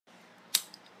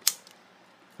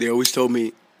They always told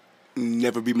me,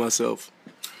 never be myself.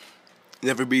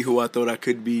 Never be who I thought I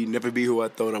could be. Never be who I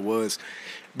thought I was.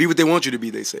 Be what they want you to be,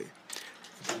 they say.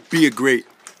 Be a great.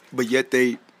 But yet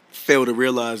they fail to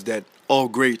realize that all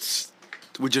greats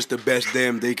were just the best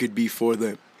damn they could be for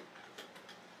them.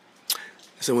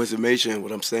 So in summation,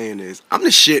 what I'm saying is, I'm the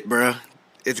shit, bruh.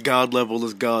 It's God level,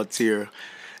 it's God tier.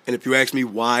 And if you ask me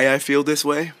why I feel this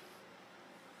way,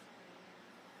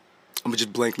 I'm going to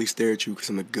just blankly stare at you because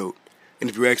I'm a goat. And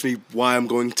if you ask me why I'm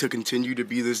going to continue to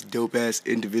be this dope-ass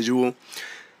individual,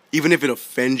 even if it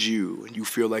offends you and you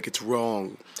feel like it's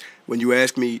wrong, when you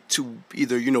ask me to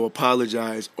either,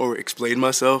 apologize or explain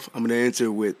myself, I'm going to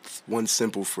answer with one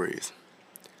simple phrase.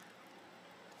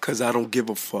 'Cause I don't give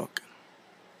a fuck.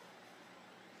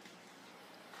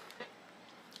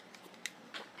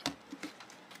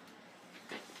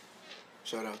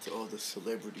 Shout out to all the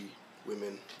celebrity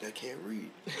women that can't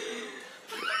read.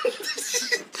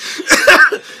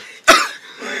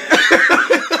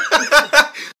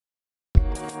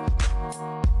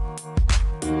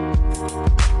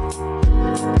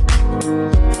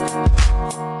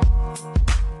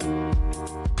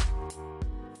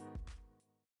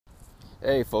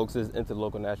 Hey folks, this is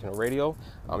Interlocal National Radio.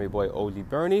 I'm your boy OG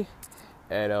Bernie,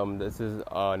 and this is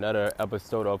another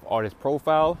episode of Artist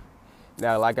Profile.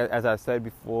 Now, as I said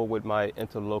before with my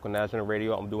Interlocal National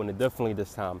Radio, I'm doing it differently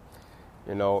this time.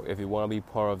 If you want to be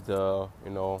part of the,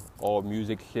 all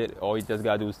music shit, all you just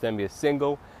got to do is send me a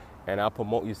single, and I'll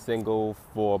promote your single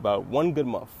for about one good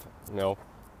month,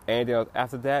 Anything else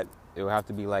after that, it will have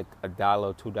to be like $1,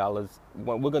 $2.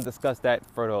 We're going to discuss that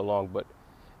further along, but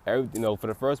for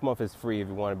the first month it's free if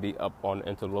you want to be up on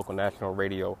Interlocal National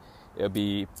Radio. It'll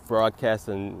be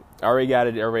broadcasting. I already got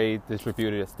it already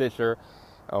distributed at Stitcher.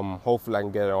 Hopefully I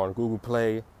can get it on Google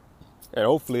Play, and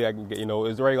hopefully I can get,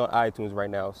 it's already on iTunes right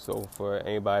now. So for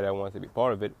anybody that wants to be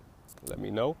part of it, let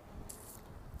me know.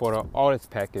 For the artist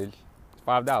package,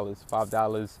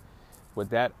 $5. With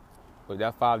that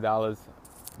 $5,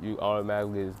 you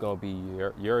automatically is gonna be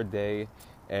your day,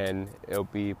 and it'll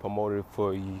be promoted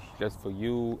for you, just for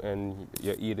you and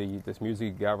either this music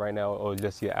you got right now or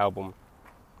just your album.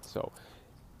 So,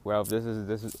 well,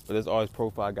 this artist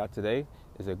profile I got today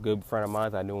is a good friend of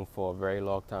mine. I knew him for a very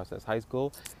long time, since high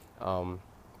school,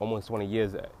 almost 20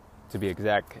 years to be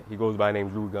exact. He goes by the name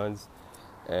Drew Guns,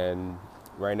 and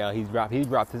right now he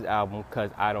dropped his album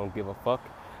 "Cause I Don't Give a Fuck."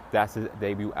 That's his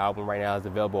debut album. Right now, it's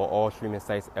available on all streaming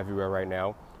sites everywhere right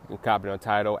now. You can copy it on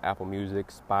Tidal, Apple Music,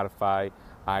 Spotify,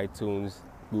 iTunes,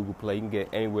 Google Play. You can get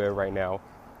it anywhere right now.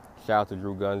 Shout out to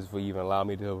Drew Guns for even allowing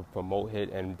me to promote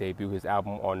it and debut his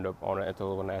album on the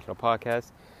Interlocal National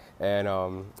podcast. And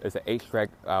it's an 8-track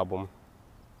album.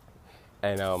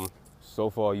 And so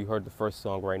far, you heard the first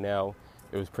song right now.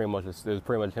 It was pretty much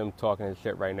him talking his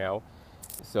shit right now.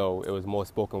 So it was more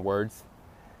spoken words.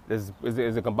 This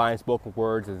is a combined spoken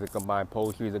words. It's a combined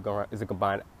poetry. It's a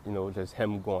combined, just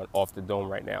him going off the dome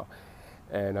right now.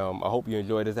 And I hope you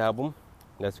enjoy this album.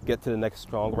 Let's get to the next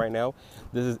song right now.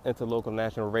 This is Interlocal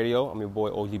National Radio. I'm your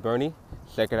boy OG Bernie.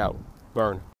 Check it out.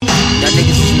 Burn. Y'all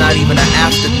niggas is not even an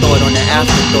afterthought on the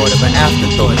afterthought of an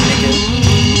afterthought, nigga.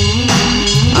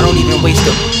 I don't even waste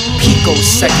a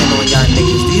picosecond on y'all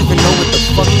niggas. Do you even know what the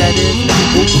fuck that is? Nigga,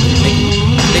 Google it, nigga.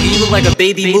 Nigga, you look like a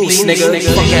baby moose, nigga.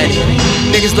 Fuck out here.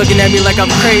 Niggas looking at me like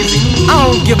I'm crazy. I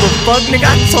don't give a fuck, nigga.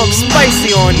 I talk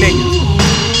spicy on niggas.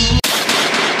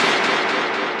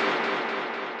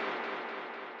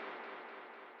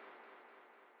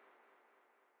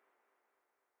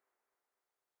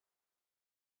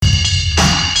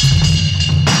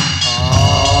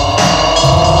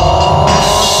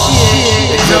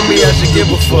 I should give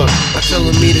a fuck. I'm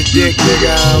telling me the dick,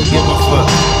 nigga, I don't give a fuck.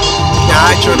 Now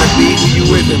I tryna be who you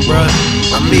isn't, bruh.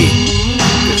 I'm me,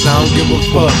 cause I don't give a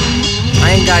fuck.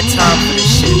 I ain't got time for this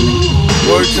shit,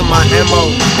 nigga. Word to my M.O.,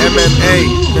 MMA.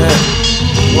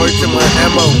 Word to my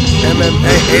M.O., MMA.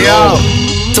 Hey, yo.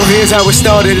 So here's how it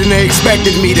started, and they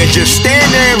expected me to just stand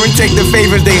there and take the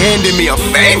favors they handed me. A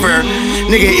favor?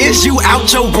 Nigga, is you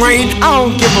out your brain? I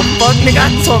don't give a fuck, nigga.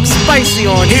 I talk spicy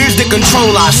on it. Here's the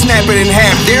controller, I snap it in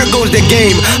half. There goes the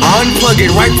game. I unplug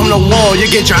it right from the wall.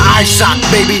 You get your eyes shocked,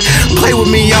 baby. Play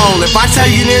with me, y'all. If I tell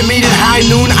you to meet at high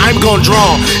noon, I'm gonna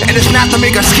draw. And it's not to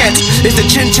make a sketch. It's to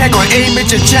chin check or aim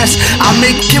at your chest. I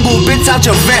make kibble bits out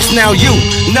your vest. Now you,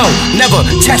 no, never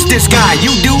test this guy.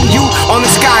 You do, you on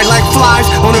the sky like flies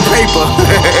on the paper.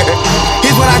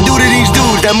 Here's what I do to these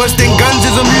dudes that must think guns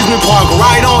is amusement park.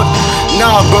 Right on.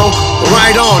 Nah, bro,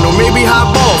 right on. Or maybe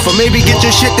hop off. Or maybe get your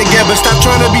shit together. Stop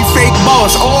trying to be fake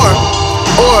boss. Or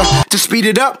to speed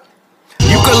it up,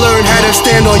 you can learn how to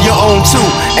stand on your own too.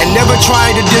 And never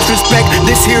try to disrespect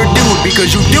this here dude,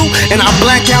 because you do, and I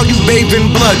black out, you bathe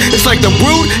in blood. It's like the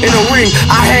Brood in a ring,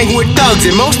 I hang with thugs,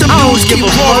 and most of them dudes keep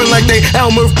roaring like they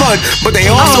Elmer Fudd, but they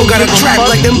also got a trap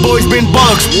like them boys been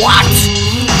bugs. What?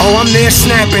 Oh, I'm there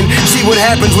snapping. See what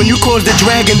happens when you cause the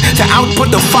dragon to output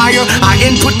the fire. I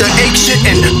input the ache shit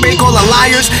and bake all the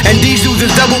liars. And these dudes is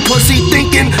double pussy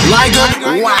thinking liger.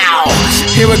 Wow.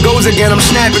 Here it goes again, I'm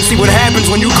snapping. See what happens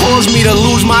when you cause me to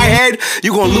lose my head.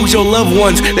 You gonna lose your loved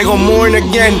ones, they gonna mourn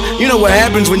again. You know what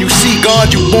happens when you see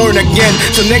God, you born again.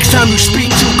 So next time you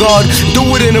speak to God, do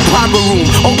it in a proper room.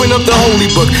 Open up the holy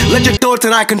book, let your thoughts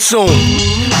that I consume.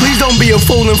 Please don't be a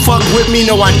fool and fuck with me.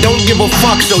 No, I don't give a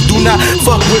fuck, so do not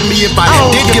fuck with me. If I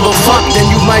did give a fuck, then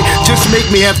you might just make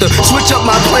me have to switch up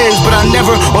my plans. But I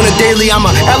never on a daily, I'm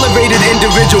an elevated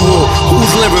individual who's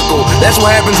lyrical. That's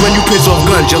what happens when you piss off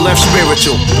guns, you're left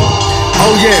spiritual.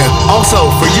 Oh yeah,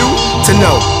 also for you to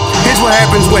know, here's what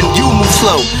happens when you move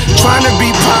slow. Trying to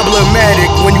be problematic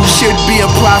when you should be a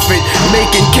prophet.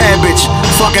 Making cabbage,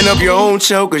 fucking up your own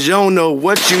show cause you don't know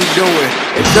what you doing.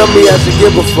 And tell me I should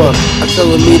give a fuck. I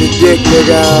telling me the dick,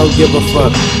 nigga, I don't give a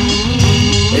fuck.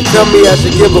 And tell me I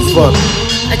should give a fuck.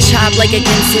 A chop like a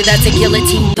Ginsu, that's a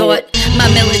guillotine thought. My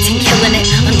militant killing it,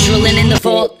 I'm drilling in the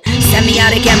vault.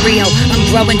 Semiotic embryo, I'm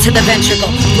growing to the ventricle.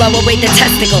 Blow away the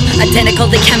testicle, identical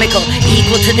to chemical.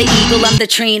 Equal to the eagle, I'm the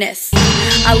Trinus.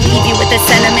 I'll leave you with a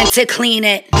sentiment to clean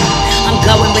it. I'm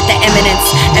going with the eminence,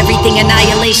 everything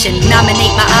annihilation.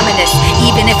 Nominate my ominous,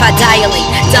 even if I dilate.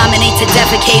 Dominate to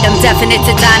defecate, I'm definite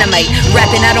to dynamite.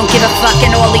 Rapping, I don't give a fuck,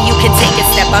 and all of you can take a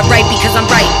step. I write because I'm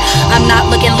right, I'm not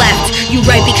looking left. You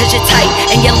write because you're tight,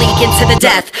 and you're leaking to the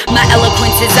death. My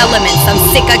eloquence is elements, I'm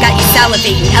sick, I got you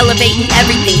salivating. Elevating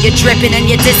everything, you're dripping and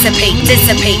you dissipate.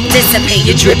 Dissipate, dissipate,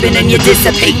 you're dripping and you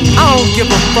dissipate. I don't give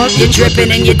a fuck. You're dripping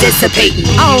and you're dissipating.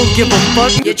 I don't give a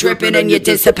fuck. You're dripping and you're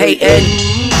dissipating.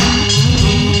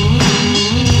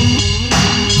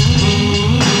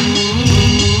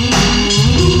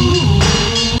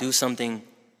 Do something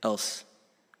else,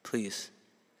 please.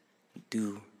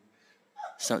 Do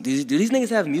these niggas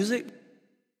have music?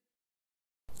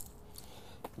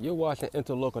 You're watching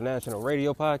Interlocal National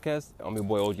Radio Podcast. I'm your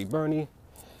boy OG Bernie.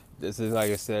 This is,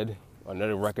 like I said,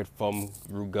 another record from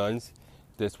Drew Guns.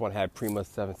 This one had Prima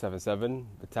 777.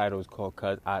 The title is called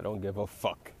 "Cause I Don't Give a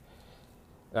Fuck."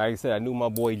 Like I said, I knew my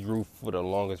boy Drew for the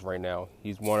longest right now.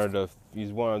 He's one of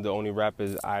the only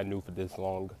rappers I knew for this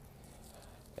long.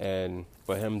 And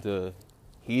for him to,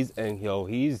 he's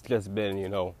just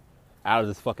been, out of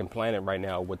this fucking planet right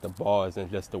now with the bars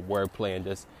and just the wordplay and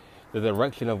just the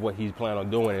direction of what he's planning on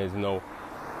doing is,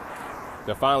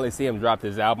 to finally see him drop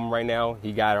this album right now.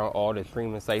 He got on all the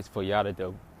streaming sites for y'all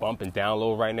to bump and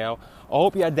download right now. I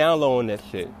hope y'all downloading that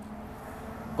shit.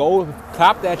 Go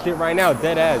cop that shit right now,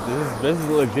 dead ass. This is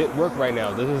legit work right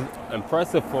now. This is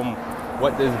impressive from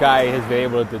what this guy has been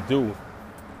able to do.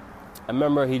 I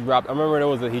remember he dropped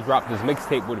this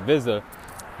mixtape with Visa.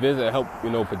 Visa helped,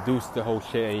 produce the whole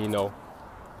shit, and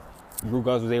Drew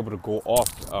Guns was able to go off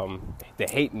the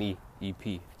Hate Me EP,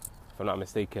 if I'm not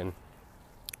mistaken.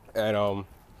 And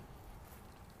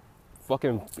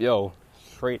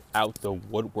straight out the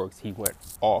woodworks, he went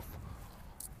off.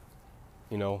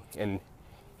 And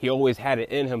he always had it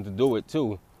in him to do it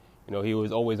too. He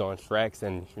was always on tracks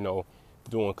and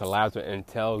doing collabs with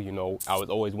Intel. I was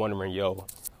always wondering,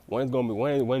 when it's gonna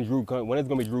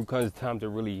be Drew Guns' time to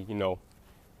really,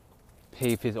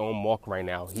 pave his own mark right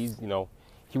now. He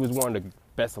was one of the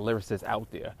best lyricists out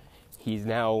there. He's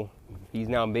now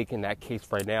making that case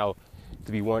right now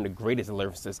to be one of the greatest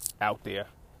lyricists out there,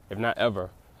 if not ever.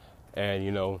 And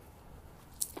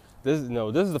this is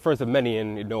the first of many,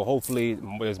 and hopefully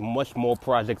there's much more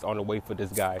projects on the way for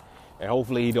this guy, and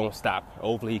hopefully he don't stop.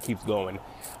 Hopefully he keeps going.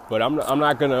 But I'm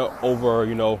not gonna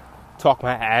talk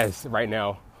my ass right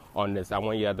now on this. I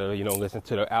want you to listen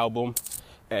to the album,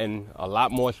 and a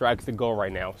lot more tracks to go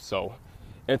right now. So,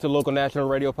 Interlocal National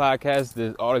Radio Podcast,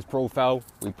 this artist profile.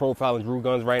 We profiling Drew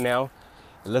Guns right now.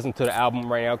 Listen to the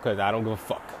album right now, because I don't give a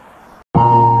fuck.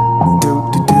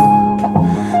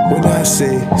 When I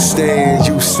say stand,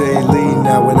 you say lead.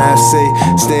 Now when I say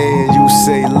stand, you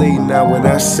say lead. Now when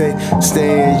I say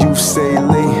stand, you say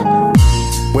lead.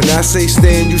 When I say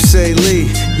stand, you say lead.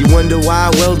 You wonder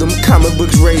why? Well, them comic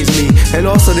books raised me, and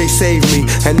also they saved me,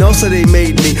 and also they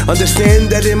made me understand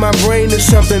that in my brain is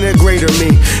something that greater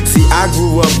me. See, I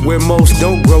grew up where most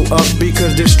don't grow up,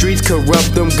 because the streets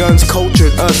corrupt. Them guns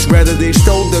cultured us, rather they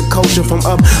stole the culture from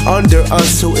up under us.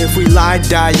 So if we lie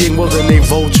dying, well then they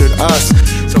vultured us.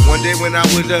 So one day when I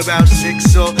was about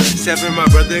 6 or 7, my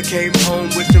brother came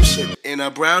home with some shit in a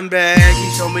brown bag. He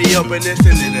told me open this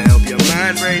and it'll help your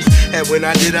mind race. And when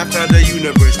I did, I found a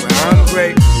universe where I'm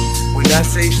great. When I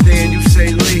say stand, you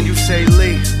say Lee, you say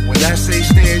Lee. When I say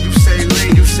stand, you say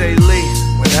Lee, you say Lee.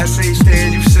 When I say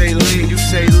stand, you say Lee, you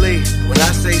say Lee. When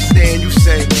I say stand, you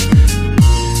say.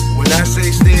 When I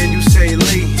say stand, you say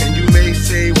Lee. And you may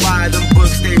say why, them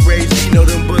books they raised me. Know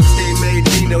them books they made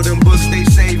me, know them books they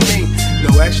saved me.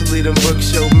 No, actually, them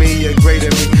books showed me a greater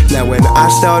me. Now when I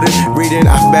started reading,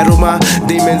 I battled my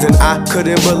demons, and I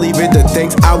couldn't believe it. The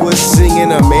things I was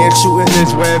singing, a man shooting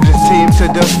his webs, his team to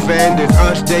defend. It's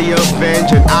us they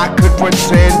avenge, and I could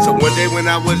pretend. So one day when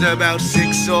I was about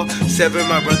 6 or 7,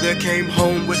 my brother came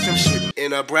home with some shit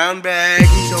in a brown bag.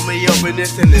 He told me open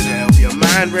this and it'll help your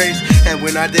mind race. And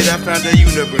when I did, I found a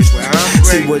universe where I'm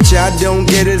great. See, what y'all don't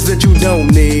get is that you don't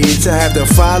need to have to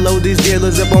follow these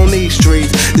dealers up on these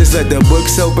streets. Just let the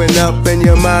books open up and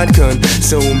your mind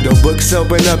consume. The books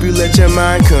open up, you let your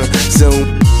mind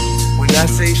consume. When I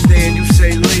say stand, you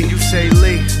say Lee, you say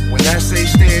Lee. When I say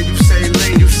stand, you say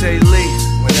Lee, you say Lee.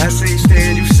 When I say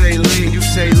stand, you say Lee, you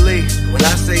say Lee. When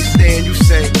I say stand, you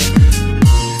say.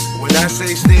 When I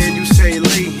say stand, you say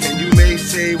Lee. And you may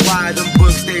say why, them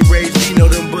books they raised me. Know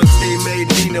them books they made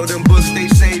me, know them books they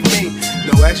saved me.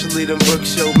 No, actually, them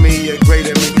books showed me a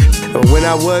greater me. When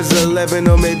I was 11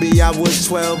 or maybe I was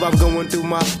 12, I'm going through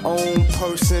my own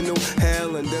personal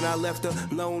hell. And then I left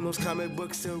alone those comic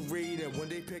books to read. And when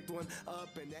they picked one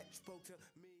up and that spoke to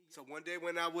me. So one day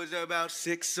when I was about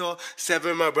 6 or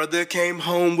 7, my brother came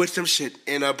home with some shit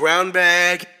in a brown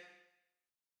bag.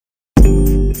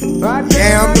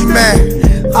 Yeah, I'm the man.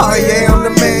 Oh yeah, I'm the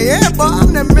man. Yeah, boy,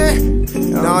 I'm the man.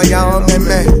 No, yeah, I'm the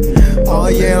man. Oh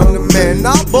yeah, I'm the man.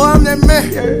 No, boy, I'm the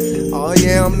man. Oh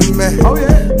yeah, I'm the man.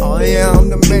 Oh yeah, I'm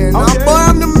the man. No, boy,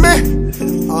 I'm the man.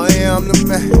 Oh yeah, I'm the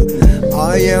man.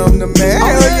 Oh yeah, I'm the man.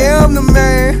 Hell yeah, I'm the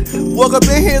man. Woke up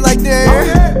in here like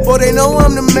that. Boy, they know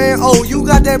I'm the man. Oh, you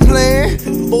got that plan?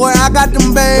 Boy, I got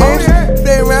them bands.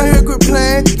 Stay around here, quit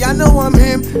playing. Y'all know I'm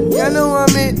him. Y'all know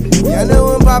I'm it. Y'all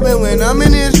know I'm poppin' when I'm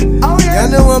in this. Y'all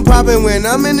know I'm poppin' when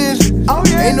I'm in this.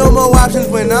 Ain't no more options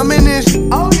when I'm in this.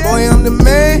 Boy, I'm the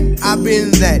man. I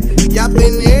been that. Y'all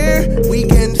been here. We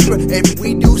can scrap. If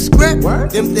we do scrap,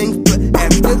 them things split.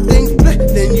 After things split,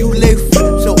 then you lay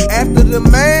flat. So after the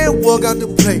man, walk out the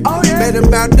plate. Better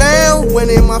bow down when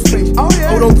in my face. Oh,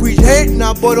 don't preach hate,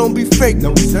 nah, boy, don't be fake.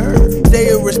 No, sir.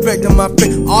 Stay in respect of my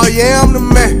face. Oh, yeah, I'm the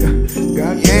man.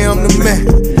 Yeah, I'm the man.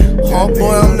 Oh,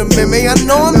 boy, I'm the man. Man, I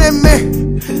know I'm that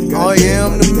man. Oh, yeah,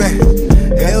 I'm the man.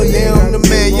 Hell yeah, I'm the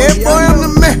man. Yeah, boy, I'm the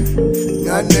man.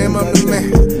 Goddamn, I'm the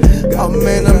man. Oh,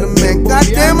 man, I'm the man.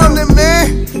 Goddamn, I'm the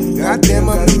man. Goddamn,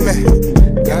 I'm the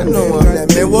man. God know I'm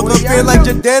that man. Woke up here like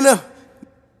Jadena.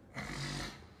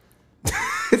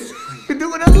 You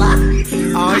doing a lot.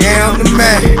 Oh yeah, I'm the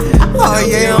man. Oh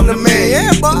yeah, I'm the man.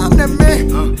 Yeah, boy, I'm that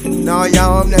man. No,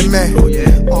 y'all, I'm that man.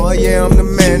 Oh yeah, I'm the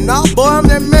man. No, boy, I'm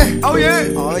that man. Oh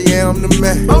yeah, I'm the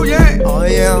man. Oh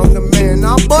yeah, I'm the man.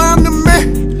 No, boy, I'm the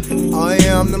man. Oh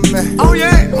yeah, I'm the man. Oh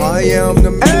yeah, I'm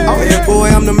the man. Oh yeah, boy,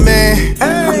 I'm the man.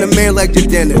 I'm the man like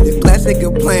Jadena. The classic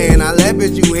of plan. I laugh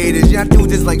at you haters. Y'all do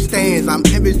this like stands. I'm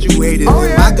at you haters.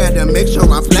 I gotta make sure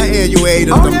I'm flattening you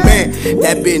haters. The man,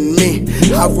 that been me.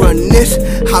 I run this,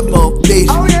 hop off base.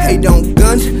 Hey, don't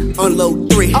guns,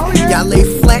 unload 3. Y'all lay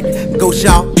flat, go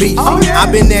sharp beats. I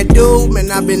been that dude,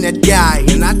 man, I been that guy.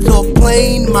 And I talk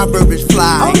plain, my verbiage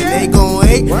fly. And they gon'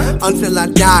 hate until I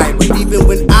die. But even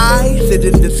when I sit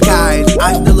in the skies,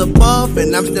 I still above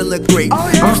and I'm still a great.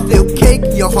 You still cake,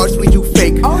 your heart sweet, you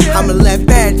fake. I'ma laugh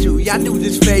at you, y'all do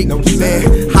this fake. Man,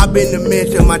 I been the man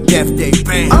till my death day.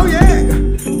 Bam.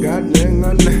 Goddamn,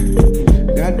 goddamn,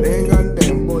 goddamn,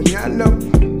 goddamn, boy, y'all know.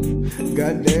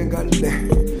 Goddamn, goddamn,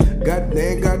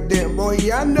 goddamn, goddamn, boy,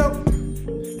 y'all know.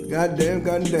 Goddamn,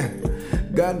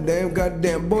 goddamn, goddamn,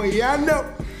 goddamn, boy, y'all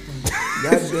know.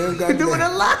 Goddamn, goddamn, doing a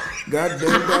lot.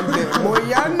 Goddamn, goddamn, boy,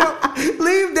 y'all know.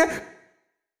 Leave that.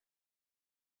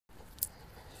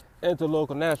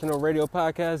 Interlocal National Radio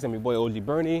Podcast. I'm your boy OG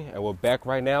Bernie, and we're back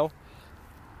right now.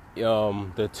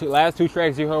 The last two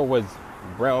tracks you heard was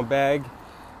Brown Bag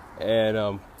and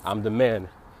I'm the Man.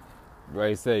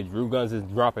 Right, said Drew Guns is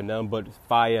dropping them, but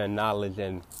fire and knowledge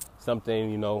and something,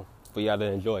 you know, for y'all to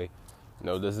enjoy. You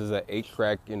know, this is an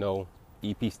 8-track, you know,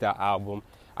 EP style album.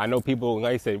 I know people,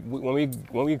 like I said,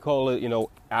 when we call it, you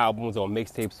know, albums or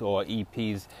mixtapes or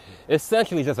EPs,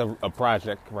 essentially just a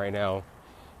project right now.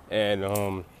 And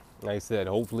like I said,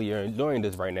 hopefully you're enjoying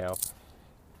this right now.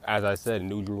 As I said,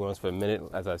 New Drew runs for a minute.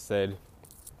 As I said,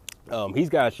 he's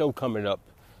got a show coming up.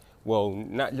 Well,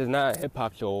 not a hip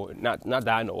hop show, not that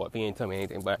I know of. He ain't tell me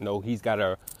anything, but I know he's got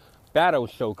a battle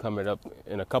show coming up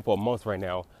in a couple of months right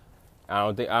now.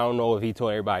 I don't know if he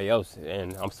told everybody else,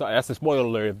 and I'm sorry. That's a spoiler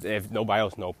alert if nobody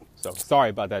else knows. So sorry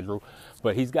about that, Drew.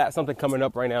 But he's got something coming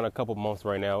up right now in a couple of months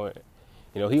right now.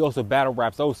 You know, he also battle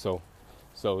raps also.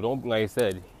 So don't, like I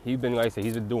said, he's been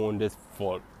doing this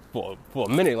for a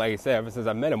minute. Like I said, ever since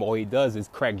I met him, all he does is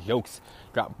crack jokes,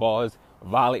 drop bars,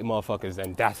 violate motherfuckers,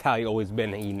 and that's how he always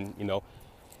been. You know,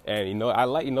 and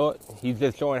he's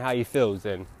just showing how he feels,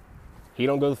 and he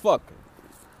don't give a fuck.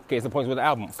 Case in point with the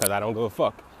album, because I don't give a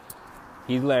fuck.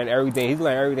 He's letting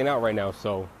everything out right now.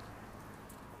 So,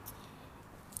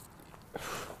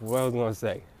 what was I gonna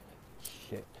say?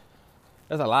 Shit,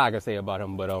 there's a lot I can say about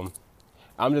him, but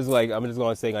I'm just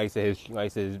gonna say, like I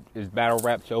said, his battle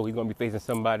rap show. He's gonna be facing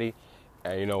somebody,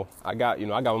 and you know, I got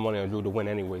my money on Drew to win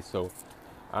anyway. So,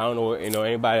 I don't know,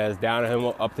 anybody that's down on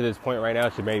him up to this point right now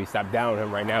should maybe stop down on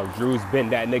him right now. Drew's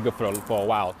been that nigga for a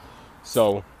while.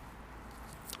 So,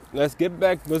 let's get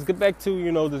back to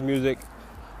this music.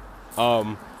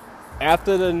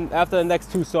 After the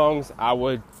next two songs, I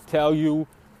would tell you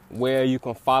where you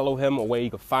can follow him or where you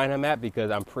can find him at, because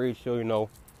I'm pretty sure,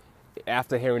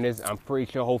 after hearing this, I'm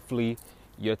pretty sure hopefully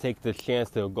you'll take the chance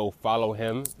to go follow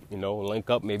him, link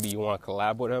up. Maybe you want to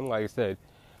collab with him. Like I said,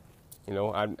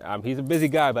 he's a busy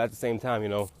guy, but at the same time,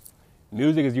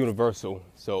 music is universal.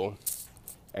 So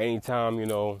anytime,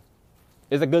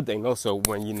 it's a good thing also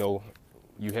when, you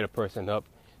hit a person up,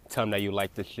 tell them that you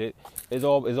like this shit. It's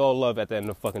all love at the end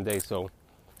of the fucking day. So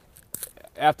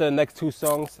after the next two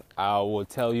songs, I will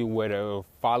tell you where to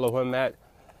follow him at,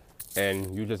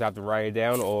 and you just have to write it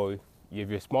down, or if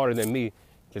you're smarter than me,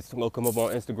 just look him up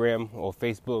on Instagram or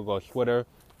Facebook or Twitter.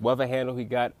 Whatever handle he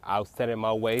got, I'll send it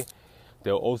my way.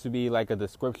 There'll also be like a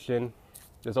description.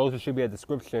 There also should be a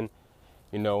description,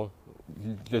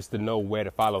 just to know where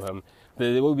to follow him.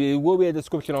 There will be a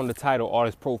description on the title,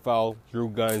 artist profile, Drew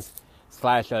Guns, /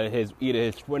 either his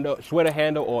Twitter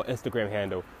handle or Instagram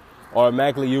handle.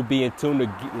 Automatically, you'll be in tune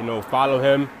to, follow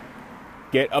him,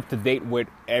 get up to date with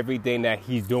everything that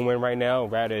he's doing right now,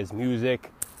 rather his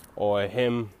music or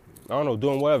him,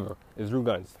 doing whatever. It's Drew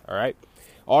Guns, all right?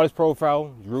 Artist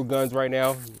profile, Drew Guns right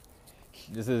now.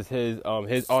 This is his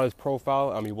artist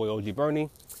profile. I'm your boy OG Bernie.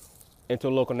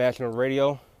 Interlocal National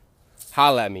Radio.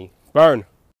 Holla at me. Burn.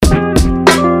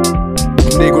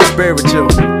 Negro spiritual.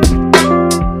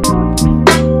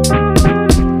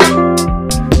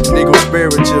 Negro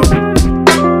spiritual.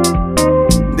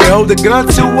 They hold the gun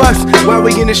to us while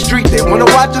we in the street. They wanna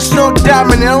watch us so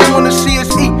diamond, they don't wanna see us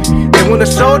eat. They want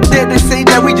us so dead, they say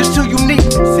that we just too unique.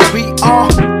 See we are.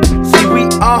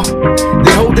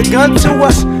 They hold the gun to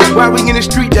us while we in the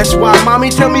street. That's why mommy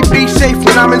tell me be safe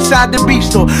when I'm inside the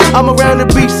beast store. I'm around the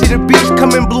beast, see the beast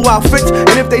come in blue outfits.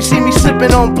 And if they see me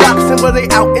slipping on blocks, then where they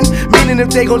outin', meaning if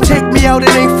they gon' take me out, it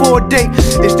ain't for a date.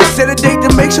 It's to set a date to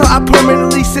make sure I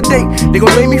permanently sedate. They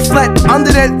gon' lay me flat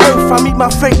under that earth, I meet my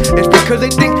fate. It's because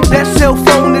they think that cell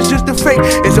phone is just a fake.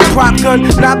 It's a prop gun,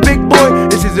 not big boy,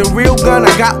 this is a real gun,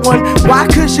 I got one. Why?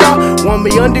 Cause y'all want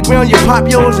me underground, you pop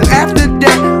yours, and after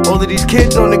that, all of these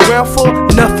kids on the ground floor,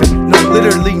 nothing, no,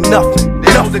 literally nothing.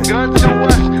 They hold the gun to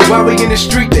us while we in the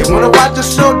street. They wanna watch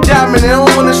us so diamond, they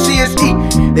don't wanna see us eat.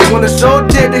 They want us so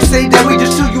dead, they say that we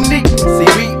just too unique. See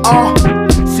we are.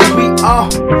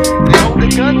 They hold the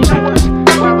gun to us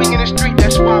while we in the street.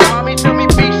 That's why mommy tell me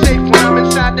be safe when I'm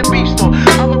inside the beast store.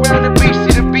 I'm around the beast,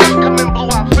 see the beast come in blue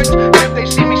outfits. And if they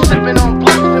see me slipping on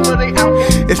blocks, then where they out?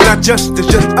 It's not just, it's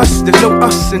just us. There's no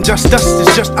us and just us.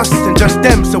 It's just us and just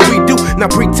them. So we do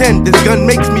not pretend. This gun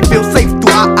makes me feel safe.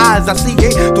 Through our eyes I see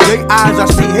hate. Through their eyes I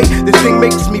see hate. This thing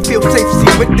makes me feel safe.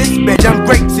 See with this bed I'm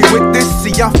great. See with this,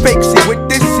 see y'all fake. See with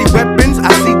this, see weapons.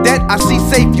 I see that, I see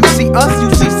safe. You see us,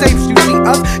 you see safe. You see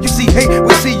us, you see hate.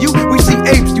 We see you, we see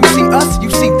apes. You see us,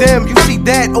 you see them. You see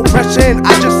that oppression.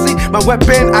 I just see my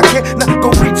weapon. I can't not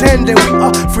go pretend that we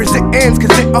are frizz ends.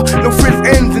 Cause there are no frizz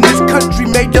ends in this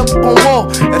country made up on wall.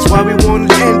 That's why we want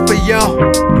an end for y'all.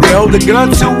 They hold the gun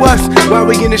to us while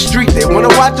we in the street. They wanna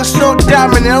watch us so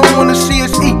diamond, they don't wanna see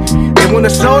us eat. They want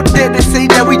us so dead, they say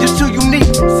that we just too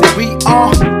unique. See we are.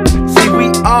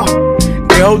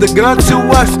 They hold the gun to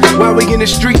us while we in the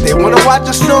street. They wanna watch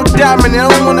us so diamond, they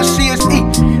don't wanna see us eat.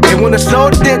 They want us so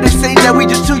dead, they say that we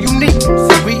just too unique.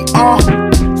 See we are.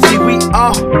 we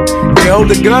all. They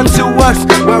hold a gun to us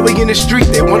while we in the street.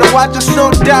 They wanna watch us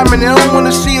so diamond, they don't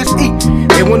wanna see us eat.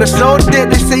 They want us so dead,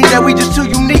 they say that we just too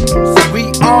unique. See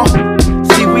we all,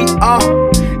 see we all.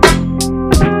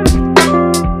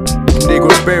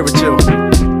 Negro spiritual.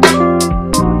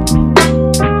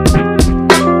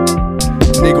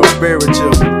 Negro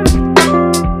spiritual.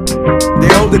 They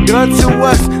hold the gun to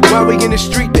us while we in the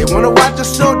street. They wanna watch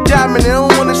us so diamond, they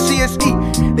don't wanna see us eat.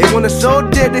 They want us so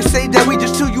dead, they say that we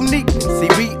just too unique. See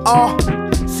we all,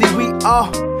 see we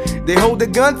all. They hold the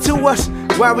gun to us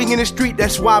while we in the street.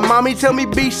 That's why mommy tell me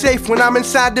be safe when I'm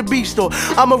inside the beach store.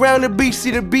 I'm around the beach,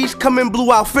 see the beach come in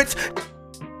blue outfits.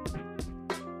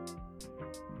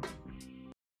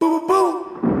 Boo boo boo.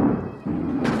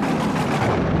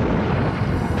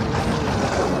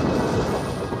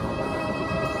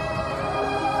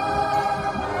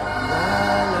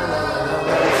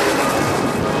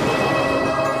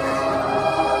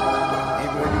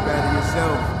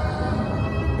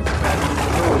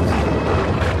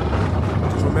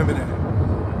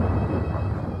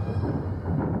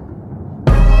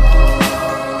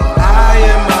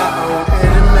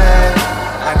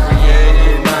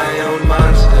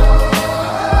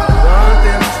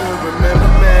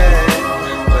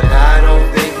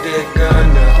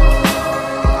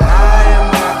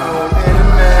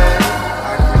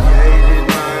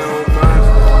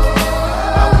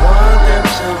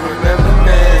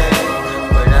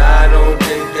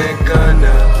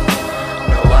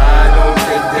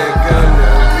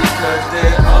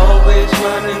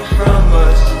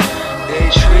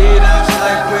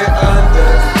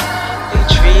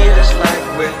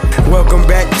 Welcome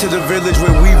back to the village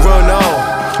where we run off.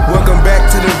 Welcome back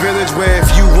to the village where if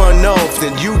you run off,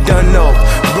 then you done off.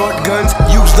 Brought guns,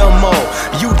 use them all.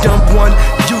 You dump one,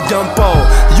 you dump all.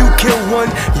 You kill one,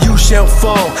 you shall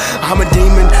fall. I'm a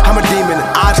demon,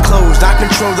 eyes closed. I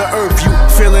control the earth, you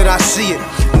feel it, I see it.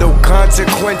 No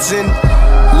consequence in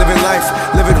living life,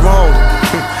 live it wrong.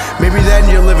 Maybe then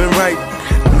you're living right.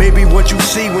 Maybe what you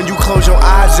see when you close your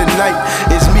eyes at night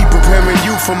is me preparing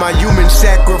you for my human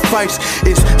sacrifice.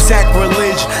 It's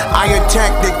sacrilege. I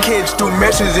attack the kids through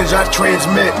messages I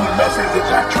transmit.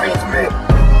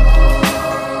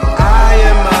 I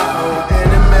am my own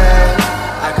enemy.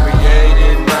 I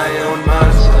created my own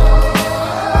monster.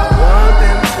 I want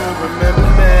them to remember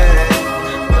me,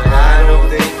 but I don't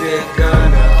think they're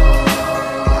gonna.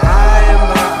 I am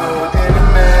my own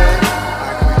enemy.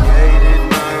 I created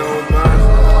my own monster.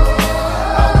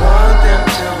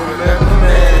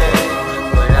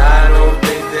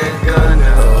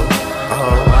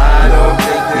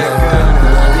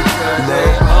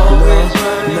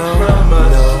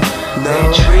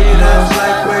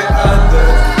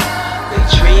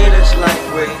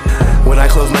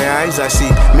 I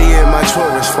see me in my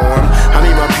truest form. I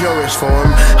mean my purest form.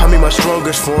 I mean my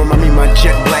strongest form. I mean my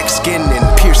jet black skin and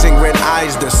piercing red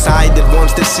eyes. The side that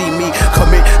wants to see me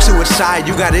commit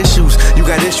suicide. You got issues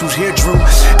here, Drew.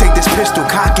 Take this pistol,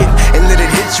 cock it, and let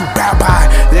it hit you. Bye bye.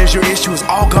 There's your issues,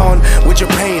 all gone. With your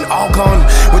pain, all gone.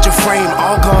 With your frame,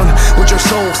 all gone. With your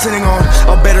soul sitting on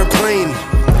a better plane.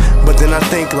 But then I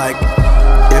think like,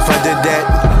 if I did that,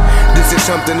 this is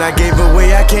something I gave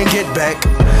away, I can't get back.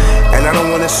 And I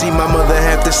don't wanna see my mother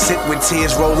have to sit with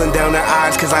tears rolling down her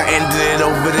eyes, cause I ended it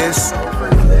over this.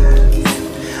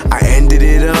 I ended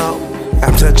it all.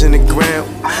 I'm touching the ground.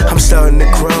 I'm starting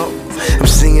to crawl. I'm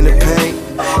singing the pain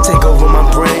take over my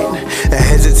brain. A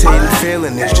hesitating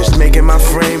feeling is just making my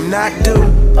frame not do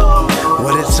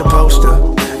what it's supposed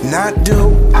to. Not do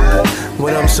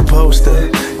what I'm supposed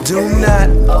to. Do not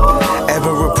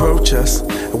ever approach us.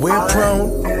 We're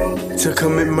prone to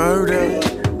commit murder.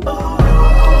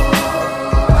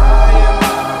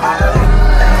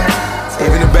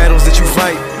 Even the battles that you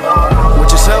fight with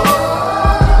yourself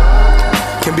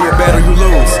can be a battle you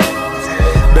lose.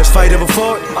 Best fight ever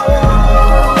fought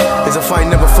is a fight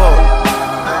never fought.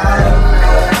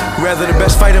 Rather, the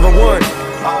best fight ever won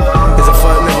is a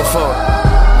fight never fought.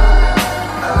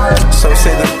 So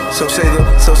say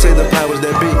the powers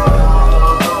that be.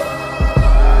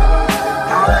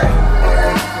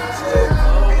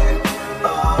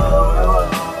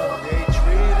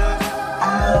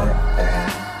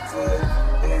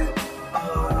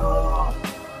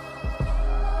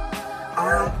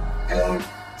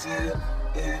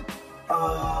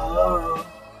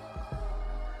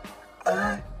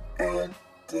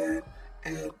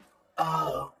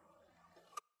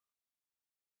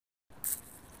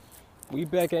 We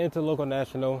back at Interlocal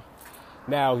National.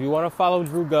 Now, if you want to follow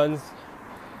Drew Guns,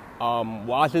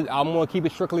 watch it. I'm going to keep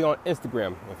it strictly on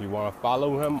Instagram. If you want to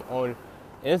follow him on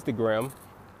Instagram,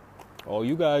 all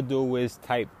you got to do is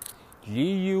type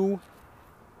GUNZZ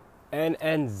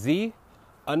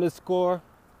NNZ_Cole.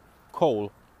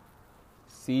 COLE.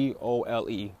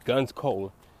 Guns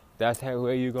Cole. That's how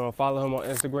you're gonna follow him on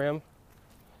Instagram.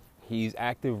 He's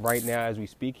active right now as we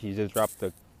speak. He just dropped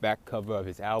the back cover of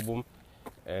his album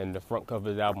and the front cover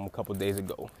of his album a couple days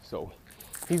ago. So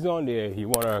he's on there. You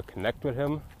wanna connect with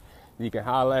him, you can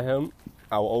holler at him.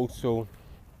 I'll also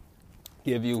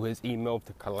give you his email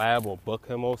to collab or book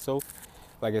him also.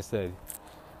 Like I said,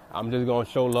 I'm just gonna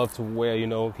show love to where,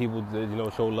 people,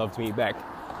 show love to me back.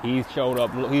 He showed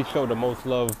the most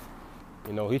love.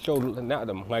 He showed, not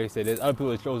them, like I said, there's other people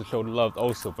that show the love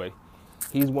also, but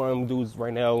he's one of them dudes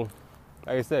right now.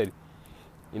 Like I said,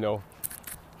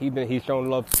 he's shown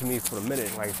love to me for a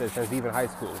minute, like I said, since even high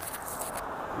school.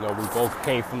 We both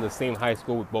came from the same high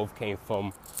school. We both came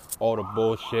from all the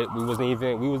bullshit. We was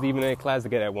even in class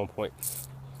together at one point.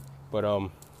 But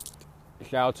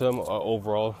shout out to him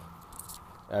overall.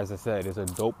 As I said, it's a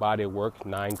dope body of work,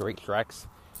 9 great tracks.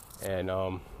 And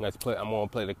I'm gonna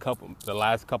play the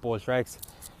last couple of tracks,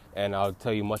 and I'll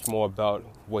tell you much more about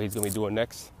what he's gonna be doing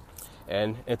next.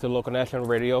 And Interlocal National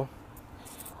Radio,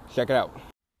 check it out.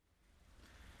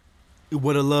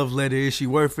 What a love letter, is she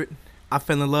worth it? I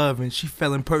fell in love and she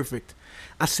fell in perfect.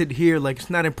 I sit here like it's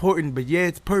not important, but yeah,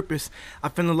 it's purpose. I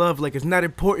fell in love like it's not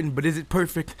important, but is it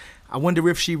perfect? I wonder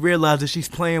if she realizes she's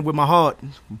playing with my heart.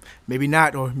 Maybe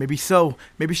not, or maybe so.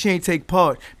 Maybe she ain't take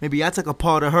part. Maybe I took a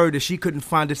part of her that she couldn't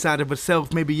find inside of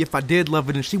herself. Maybe if I did love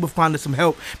her, then she would find her some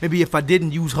help. Maybe if I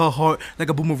didn't use her heart like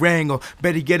a boomerang, or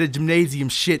better get a gymnasium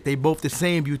shit. They both the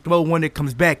same. You throw one, it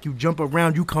comes back. You jump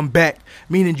around, you come back.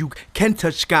 Meaning you can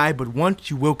touch sky, but once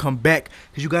you will come back.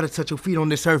 Cause you gotta touch your feet on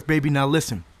this earth, baby. Now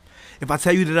listen. If I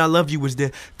tell you that I love you, is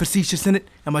there facetious in it?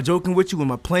 Am I joking with you?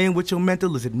 Am I playing with your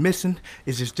mental? Is it missing?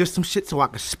 Is this just some shit so I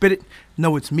can spit it?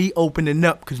 No, it's me opening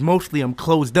up, because mostly I'm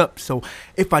closed up. So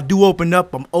if I do open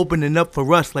up, I'm opening up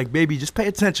for us. Like, baby, just pay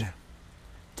attention.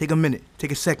 Take a minute.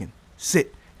 Take a second.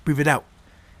 Sit. Breathe it out.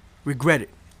 Regret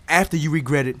it. After you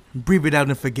regret it, breathe it out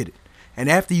and forget it. And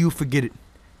after you forget it,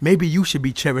 maybe you should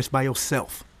be cherished by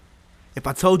yourself. If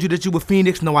I told you that you were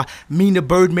Phoenix, no, I mean the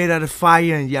bird made out of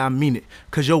fire, and yeah, I mean it.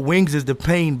 Cause your wings is the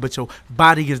pain, but your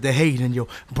body is the hate, and your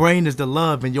brain is the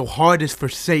love, and your heart is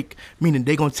forsake. Meaning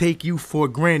they gonna take you for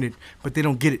granted, but they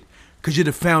don't get it. Cause you're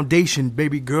the foundation,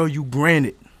 baby girl, you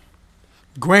granted.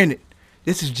 Granted,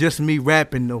 this is just me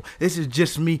rapping though. This is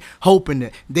just me hoping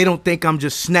that they don't think I'm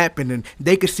just snapping, and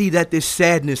they can see that there's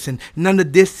sadness, and none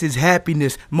of this is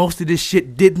happiness. Most of this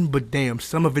shit didn't, but damn,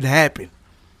 some of it happened.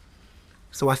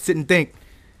 So I sit and think,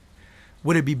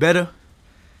 would it be better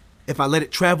if I let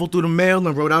it travel through the mail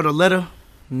and wrote out a letter?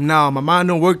 Nah, my mind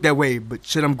don't work that way, but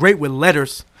shit, I'm great with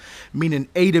letters. Meaning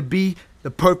A to B,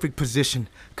 the perfect position.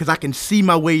 Cause I can see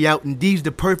my way out, and D's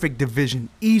the perfect division.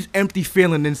 E's empty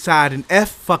feeling inside, and F,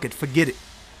 fuck it, forget it.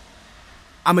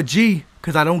 I'm a G,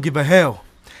 cause I don't give a hell.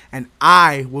 And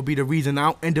I will be the reason I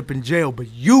don't end up in jail,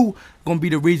 but you gonna be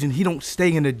the reason he don't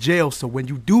stay in the jail. So when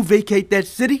you do vacate that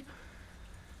city,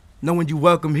 knowing you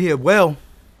welcome here, well,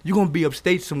 you're gonna be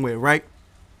upstate somewhere, right?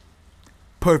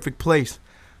 Perfect place.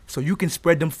 So you can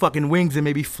spread them fucking wings and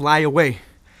maybe fly away.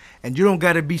 And you don't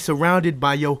gotta be surrounded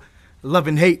by your love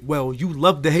and hate. Well, you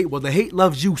love the hate. Well, the hate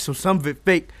loves you, so some of it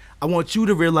fake. I want you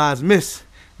to realize, miss,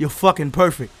 you're fucking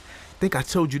perfect. Think I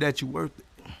told you that you worth it.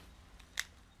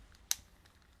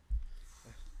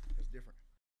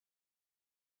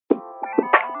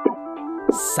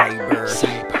 Cyber.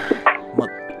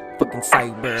 Motherfucking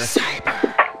cyber.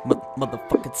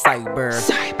 Motherfucking cyber.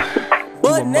 You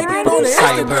a motherfucking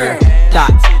cyber. Dot.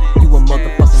 You a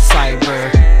motherfucking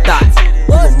cyber. Dot.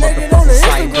 You a motherfucking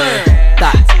cyber.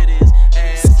 Dot.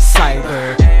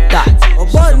 Cyber. Dot. A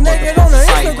butt naked on the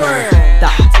Instagram.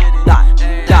 Dot. Dot.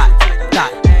 Dot.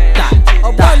 Dot. Dot. A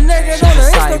butt naked on the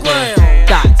Instagram.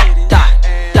 Dot. Dot.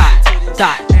 Dot.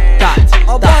 Dot. Dot.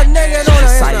 A butt naked on the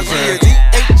Instagram.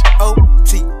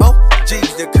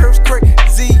 DHOTOG's the curse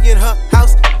crazy in her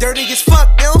house, dirty as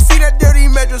fuck. They don't see that dirty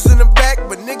mattress in the back,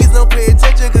 but niggas don't pay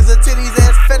attention cause her titties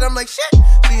ass fat. I'm like, shit,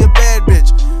 she a bad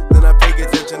bitch. Then I pay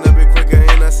attention a bit quicker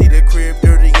and I see the crib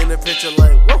dirty in the picture.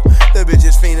 Like, whoa, that bitch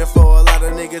is fiending for a lot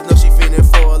of niggas. No, she fiending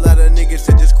for a lot of niggas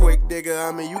to just quick digger.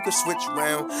 I mean, you could switch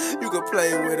around, you could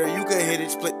play with her, you could hit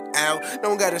it, split out.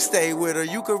 Don't gotta stay with her,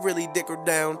 you could really dick her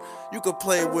down. You could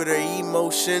play with her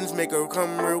emotions, make her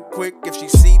come real quick. If she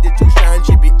see that you shine,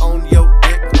 she be on your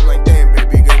dick. I'm like, damn,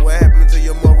 baby girl, what happened to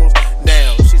your morals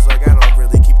now? She's like, I don't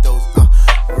really keep those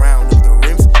around. If the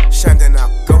rims shine, then I'll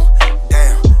go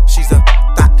down. She's a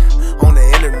thought on the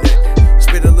internet.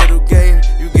 Spit a little game,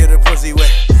 you get her pussy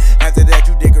wet. After that,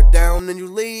 you dig her down, then you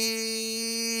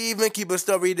leave and keep a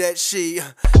story that she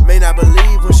may not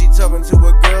believe when she talking to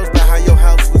her girls about how your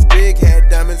house was big. wig had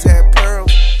diamonds, had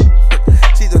pearls.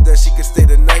 She thought that she could stay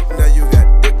the night. Now you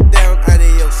got dick down,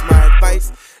 adios, my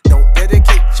advice. Don't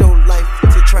dedicate your life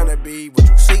to trying to be what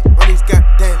you see on these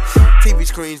goddamn TV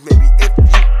screens. Maybe if you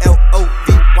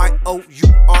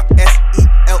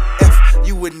LOVYOURSELF,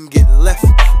 you wouldn't get left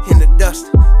in the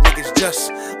dust. Niggas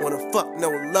just wanna fuck, no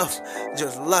love,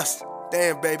 just lust.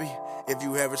 Damn, baby, if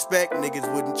you have respect,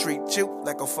 niggas wouldn't treat you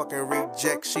like a fucking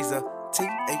reject. She's a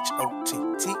T-H-O-T,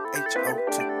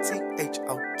 T-H-O-T,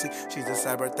 T-H-O-T. She's a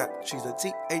cyber thought, she's a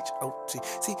T-H-O-T,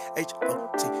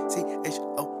 T-H-O-T,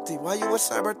 T-H-O-T. Why you a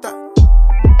cyber thought?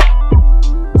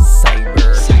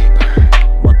 Cyber.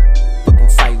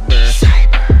 Motherfucking cyber.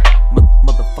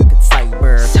 Motherfucking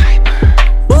cyber.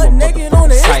 Butt naked on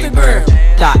the Instagram.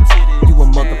 Dot. You a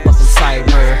motherfucking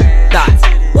cyber. Dot.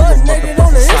 Butt naked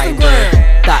on the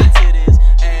Instagram. Dot.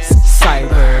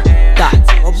 Cyber. Dot.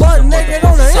 Butt naked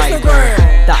on the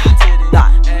Instagram. Dot.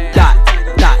 Dot. Dot.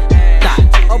 Dot. Dot.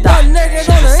 Butt naked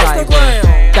on the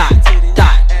Instagram. Dot.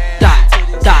 Dot. Dot.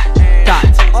 Dot. Dot.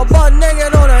 Butt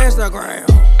naked on the Instagram.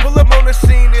 Pull up on the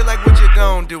scene, they're like, what you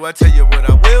gon' do? I tell you what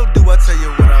I will do, I tell you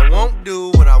what I won't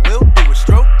do. What I will do is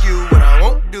stroke you, what I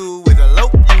won't do is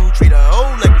elope you. Treat a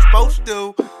hoe like you're supposed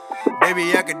to.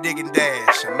 Baby, I could dig and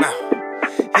dash, I'm out.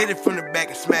 Hit it from the back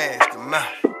and smash the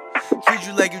mouth. Treat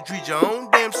you like you treat your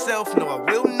own damn self. No, I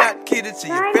will not kid it to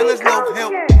your feelings, no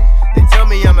help. They tell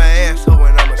me I'm an asshole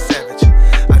and I'm a savage.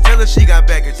 I tell her she got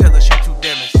back and tell her she too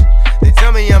damaged. They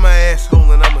tell me I'm an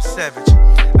asshole and I'm a savage.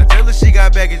 I tell her she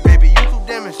got baggage, baby, you too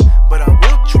damaged. But I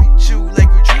will treat you like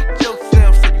you treat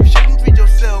yourself. So you shouldn't treat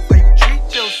yourself like you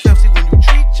treat yourself. See, when you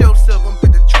treat yourself, I'm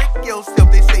fit to trick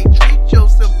yourself. They say treat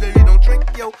yourself, baby, don't trick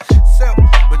yourself.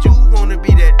 But you wanna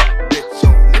be that bitch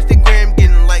on Instagram,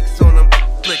 getting likes on them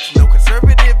flicks. No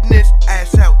conservativeness,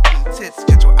 ass out and tits.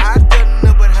 Get your eyes done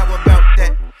up, but how about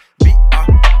that?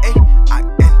 B-R-A-I-N.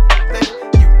 Then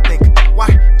you think, why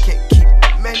can't keep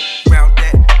men round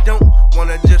that? Don't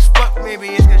wanna just fuck, maybe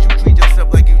it's cause you treat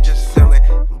yourself like you just selling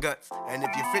guts. And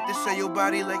if you fit to sell your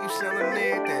body like you selling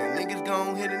it, then niggas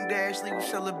gon' hit and dash, leave you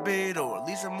celibate, or at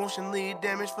least emotionally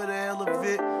damaged for the hell of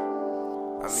it.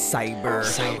 Cyber.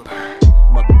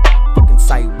 Motherfucking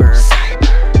cyber.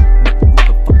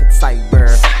 Motherfucking cyber.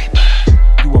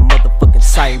 You a motherfucking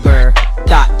cyber.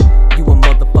 Dot. You a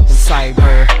motherfucking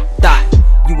cyber. Dot.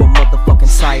 You a motherfucking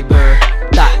cyber.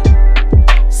 Dot.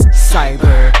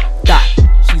 Cyber. Dot.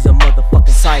 She's a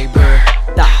motherfucking cyber.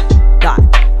 Dot. Dot.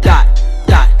 Dot.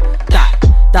 Dot. Dot.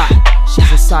 Dot.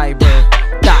 She's a cyber.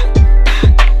 Dot.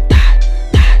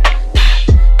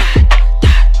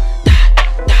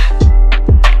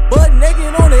 Butt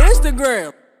naked on the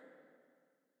Instagram.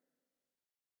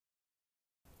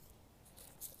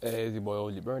 Hey, it's your boy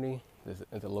OG Bernie. This is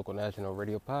Interlocal National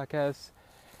Radio Podcast,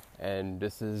 and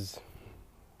this is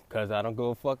Cause I Don't Give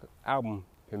a Fuck album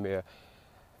premiere.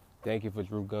 Thank you for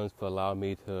Drew Guns for allowing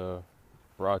me to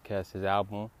broadcast his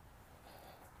album.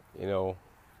 You know,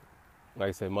 like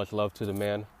I said, much love to the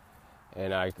man,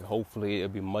 and hopefully it'll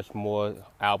be much more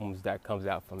albums that comes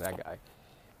out from that guy.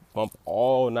 Bump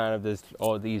all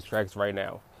these tracks right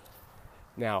now.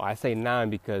 Now I say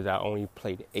 9 because I only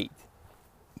played 8.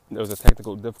 There was a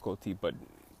technical difficulty, but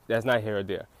that's not here or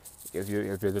there. If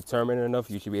you're determined enough,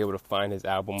 you should be able to find his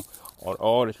album on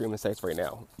all the streaming sites right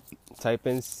now. Type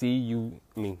in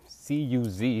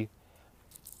CUZIDGAF.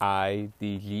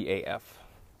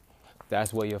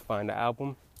 That's where you'll find the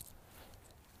album.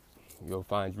 You'll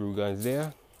find Drew Guns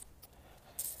there.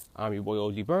 I'm your boy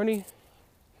OG Bernie,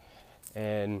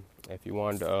 and if you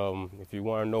want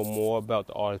to know more about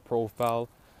the artist profile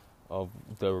of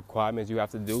the requirements you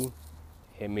have to do,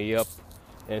 hit me up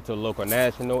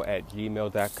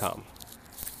interlocalnational@gmail.com.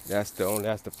 That's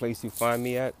the place you find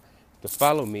me at. To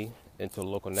follow me,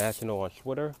 Interlocal National on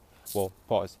Twitter. Well,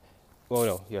 pause. Well,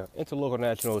 no, yeah, Interlocal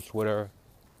National, Twitter,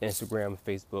 Instagram,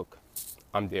 Facebook.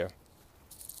 I'm there.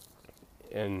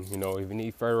 And if you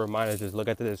need further reminders, just look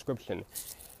at the description.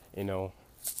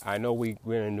 I know we're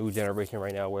in a new generation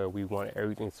right now where we want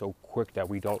everything so quick that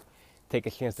we don't take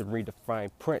a chance to read the fine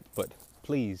print. But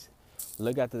please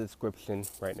look at the description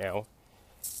right now.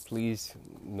 Please,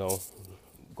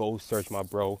 go search my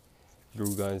bro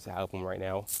Drew Guns album right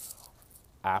now.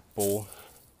 Apple,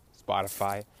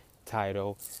 Spotify,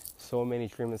 Tidal, so many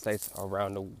streaming sites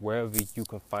around wherever you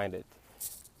can find it.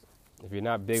 If you're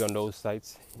not big on those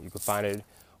sites, you can find it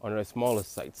on the smaller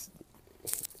sites.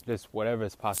 Just whatever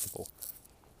is possible.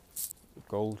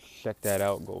 Go check that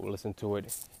out. Go listen to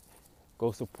it.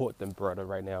 Go support them brother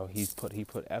right now. He put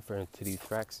effort into these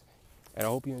tracks, and I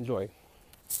hope you enjoy.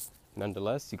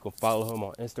 Nonetheless, you can follow him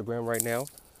on Instagram right now.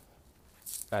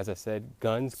 As I said,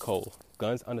 Guns_Cole.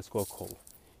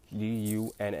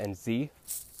 GUNNZ_COLE.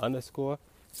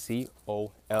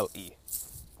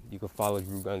 You can follow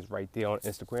Drew Guns right there on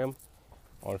Instagram.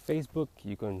 On Facebook,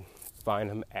 you can find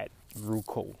him at Drew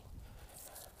Cole.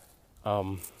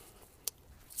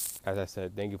 As I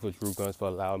said, thank you for Drew Guns for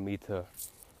allowing me to,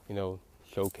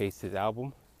 showcase his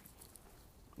album.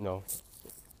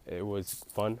 It was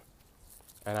fun,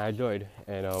 and I enjoyed.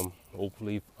 And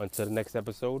hopefully, until the next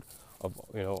episode of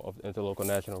Interlocal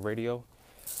National Radio.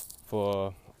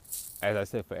 As I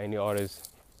said, for any artist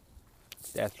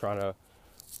that's trying to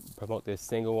promote their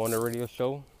single on the radio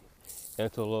show,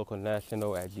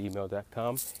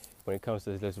 interlocalnational@gmail.com. When it comes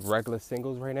to just regular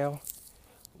singles right now,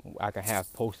 I can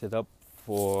have posted up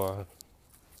for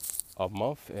a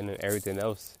month, and then everything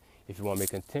else, if you want me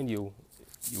to continue,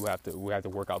 we have to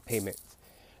work out payments.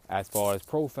 As far as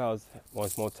profiles,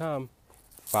 once more time,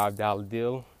 $5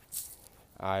 deal.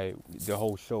 The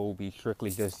whole show will be strictly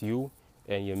just you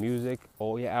and your music,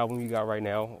 all your album you got right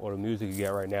now, or the music you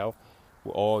got right now,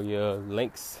 with all your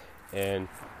links and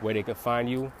where they can find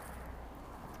you.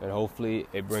 And hopefully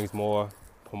it brings more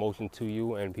promotion to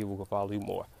you and people can follow you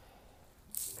more.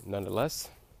 Nonetheless,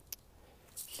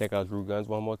 check out Drew Guns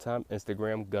one more time.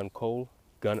 Instagram, gun_Cole,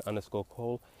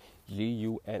 GUNNZ_COLE.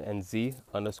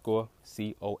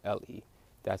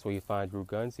 That's where you find Drew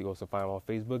Guns. You also find him on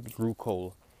Facebook, Drew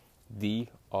Cole,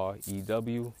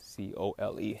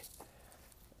 DREWCOLE.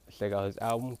 Check out his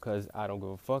album, Cause I Don't Give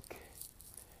a Fuck.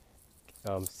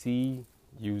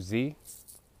 CUZ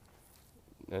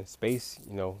and space,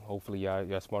 hopefully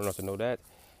y'all smart enough to know that.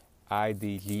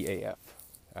 IDGAF.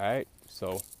 Alright,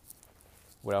 so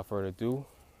without further ado,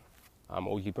 I'm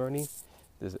OG Bernie.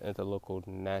 This is Interlocal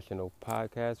National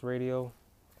Podcast Radio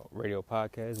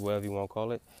podcast, whatever you want to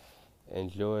call it.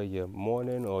 Enjoy your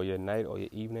morning or your night or your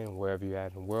evening, wherever you're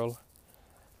at in the world.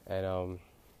 And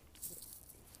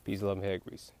peace, love, and hair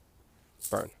grease.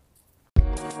 Burn.